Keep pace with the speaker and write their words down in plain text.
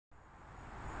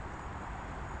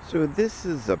So this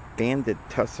is a banded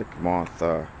tussock moth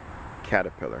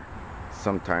caterpillar.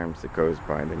 Sometimes it goes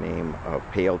by the name of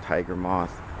pale tiger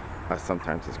moth.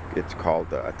 Sometimes it's called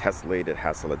tessellated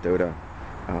Hacelodota.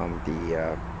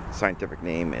 The scientific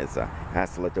name is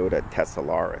Hacelodota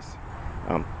tessellaris.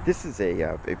 This is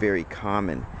a very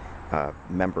common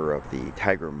member of the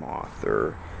tiger moth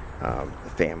or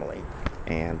family,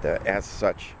 and as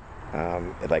such,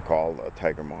 like all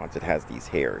tiger moths, it has these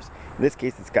hairs. In this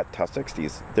case, it's got tussocks,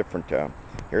 these different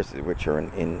hairs which are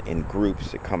in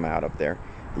groups that come out of there.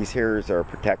 These hairs are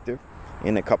protective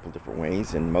in a couple different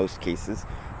ways. In most cases,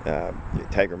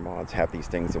 tiger moths have these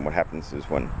things, and what happens is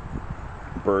when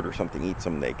a bird or something eats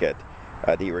them, they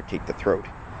irritate the throat.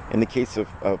 In the case of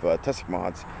tussock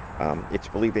moths, it's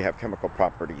believed they have chemical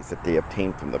properties that they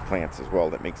obtain from the plants as well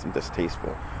that makes them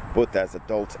distasteful, both as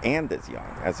adults and as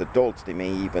young. As adults, they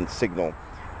may even signal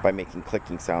by making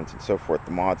clicking sounds and so forth.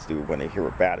 The moths do when they hear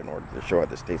a bat in order to show how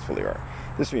distasteful they are.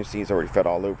 This one you see is already fed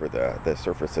all over the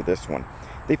surface of this one.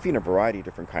 They feed a variety of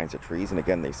different kinds of trees, and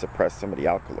again, they suppress some of the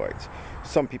alkaloids.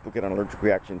 Some people get an allergic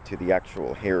reaction to the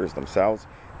actual hairs themselves,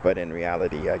 but in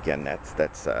reality, again, that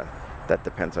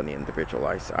depends on the individual.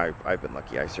 I've been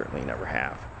lucky. I certainly never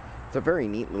have. It's a very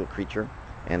neat little creature,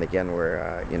 and again,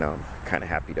 we're kind of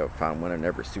happy to have found one. They're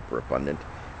never super abundant,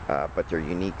 but their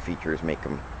unique features make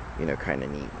them kind of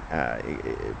neat.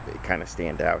 It kind of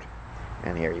stand out.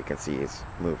 And here you can see he's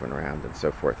moving around and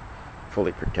so forth,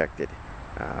 fully protected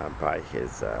by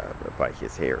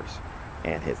his hairs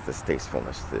and his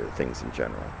distastefulness to things in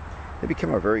general. They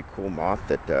become a very cool moth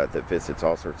that visits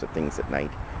all sorts of things at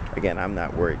night. Again, I'm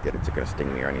not worried that it's going to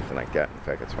sting me or anything like that. In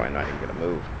fact, that's why I'm not even going to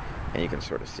move. And you can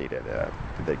sort of see that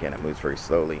again, it moves very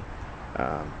slowly.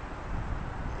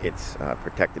 It's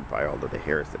protected by all of the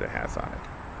hairs that it has on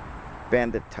it.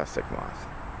 Banded tussock moth.